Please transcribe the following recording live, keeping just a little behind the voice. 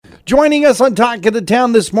Joining us on Talk of the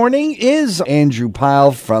Town this morning is Andrew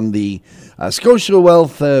Pyle from the Scotia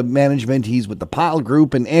Wealth Management. He's with the Pyle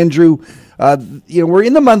Group. And Andrew, we're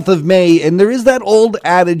in the month of May, and there is that old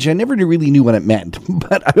adage, I never really knew what it meant,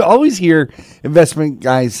 but I always hear investment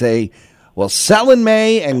guys say, well, sell in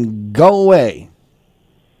May and go away.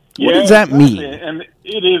 What does that mean? And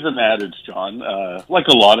it is an adage, John, like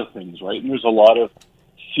a lot of things, right? And there's a lot of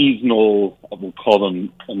seasonal, we'll call them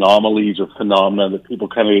anomalies or phenomena that people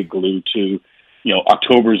kind of get glued to.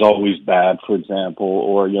 October is always bad, for example,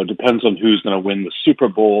 or, depends on who's going to win the Super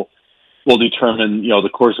Bowl will determine, the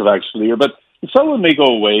course of action for the year. But the sell and may go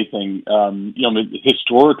away thing,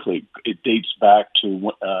 historically, it dates back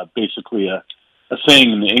to basically a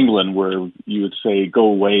saying in England where you would say, go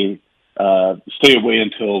away, stay away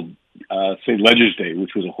until, say, Ledger's Day,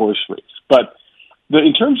 which was a horse race. But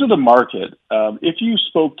in terms of the market, if you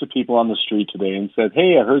spoke to people on the street today and said,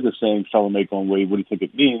 hey, I heard the saying, sell and may go away, what do you think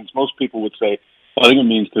it means? Most people would say, well, I think it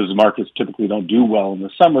means because the markets typically don't do well in the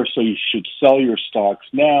summer, so you should sell your stocks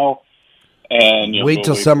now. And wait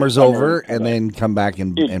till summer's over and then come back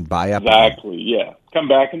and buy up. Exactly, yeah. Come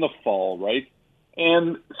back in the fall, right?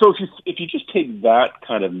 And so if you just take that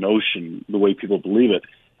kind of notion, the way people believe it,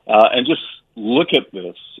 and just look at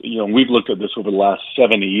this, we've looked at this over the last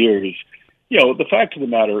 70 years, the fact of the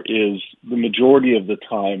matter is the majority of the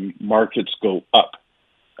time markets go up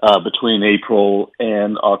between April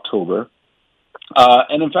and October.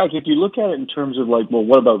 And in fact, if you look at it in terms of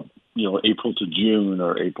what about, April to June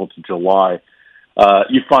or April to July,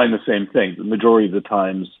 you find the same thing. The majority of the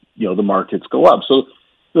times, the markets go up. So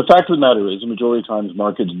the fact of the matter is the majority of times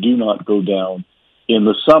markets do not go down in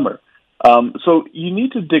the summer. So you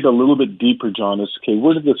need to dig a little bit deeper, John, as okay,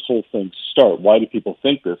 where did this whole thing start? Why do people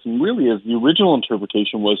think this? And really, as the original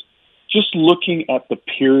interpretation was just looking at the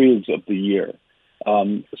periods of the year.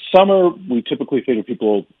 Summer, we typically think of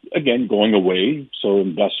people, again, going away. So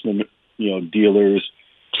investment, dealers,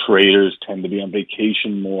 traders tend to be on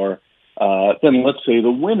vacation more than, let's say,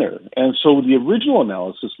 the winter. And so the original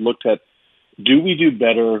analysis looked at, do we do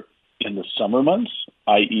better in the summer months,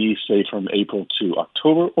 i.e., say from April to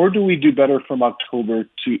October, or do we do better from October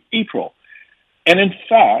to April? And in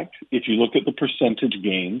fact, if you look at the percentage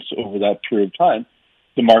gains over that period of time,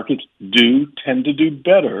 the markets do tend to do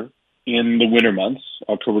better in the winter months,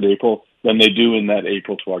 October to April, than they do in that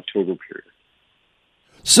April to October period.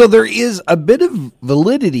 So there is a bit of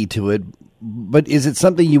validity to it, but is it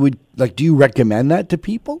something you would, do you recommend that to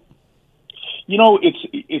people?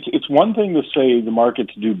 It's one thing to say the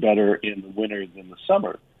markets do better in the winter than the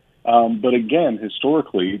summer. But again,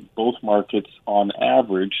 historically, both markets on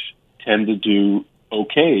average tend to do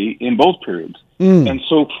okay in both periods. And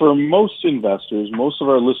so for most investors, most of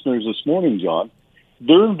our listeners this morning, John,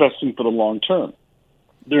 they're investing for the long term.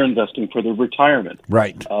 They're investing for their retirement.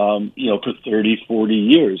 Right. For 30, 40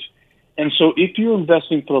 years. And so if you're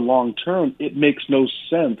investing for the long term, it makes no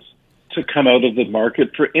sense to come out of the market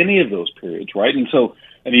for any of those periods, right? And so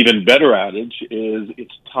an even better adage is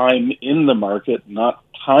it's time in the market, not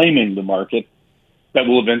timing the market, that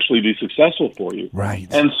will eventually be successful for you. Right.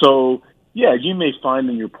 And so, you may find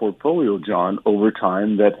in your portfolio, John, over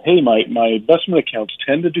time that, hey, my investment accounts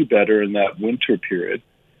tend to do better in that winter period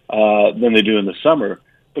than they do in the summer.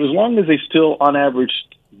 But as long as they still, on average,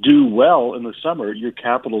 do well in the summer, your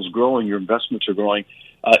capital's growing, your investments are growing,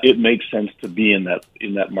 it makes sense to be in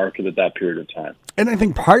that market at that period of time. And I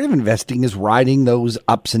think part of investing is riding those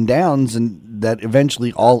ups and downs, and that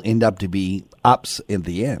eventually all end up to be ups in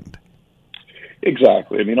the end.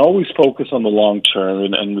 Exactly. I mean, always focus on the long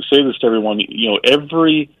term, and we say this to everyone.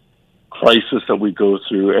 every crisis that we go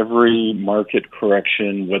through, every market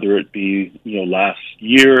correction, whether it be last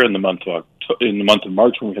year in the month of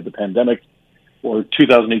March when we had the pandemic, or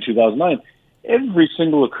 2008, 2009. Every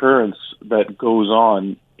single occurrence that goes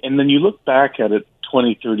on, and then you look back at it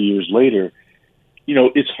 20, 30 years later,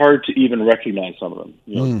 it's hard to even recognize some of them.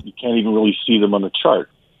 You can't even really see them on the chart.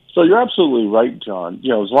 So you're absolutely right, John.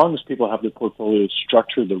 As long as people have their portfolio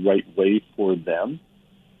structured the right way for them,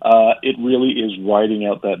 it really is riding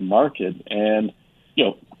out that market. And,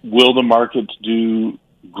 will the markets do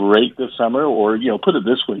great this summer? Or, put it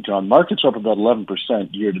this way, John, markets are up about 11%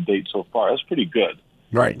 year to date so far. That's pretty good.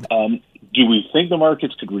 Right. Do we think the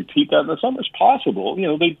markets could repeat that in the summer? It's possible,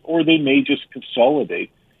 they may just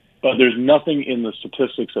consolidate. But there's nothing in the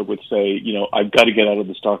statistics that would say, I've got to get out of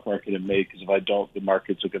the stock market in May because if I don't, the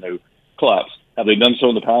markets are going to collapse. Have they done so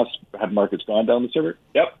in the past? Have markets gone down this summer?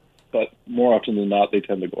 Yep. But more often than not, they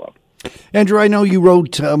tend to go up. Andrew, I know you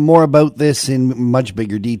wrote more about this in much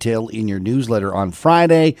bigger detail in your newsletter on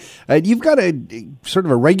Friday. You've got a sort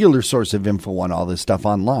of a regular source of info on all this stuff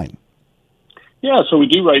online. Yeah, so we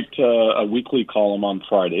do write a weekly column on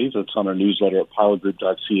Fridays. It's on our newsletter at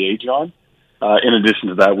pylegroup.ca, John. In addition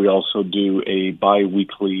to that, we also do a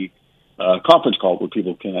bi-weekly conference call where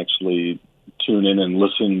people can actually tune in and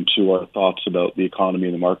listen to our thoughts about the economy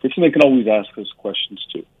and the markets, and they can always ask us questions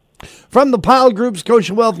too. From the Pyle Group,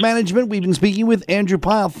 Scotia Wealth Management, we've been speaking with Andrew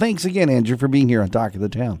Pyle. Thanks again, Andrew, for being here on Talk of the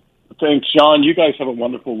Town. Thanks, John. You guys have a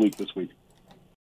wonderful week this week.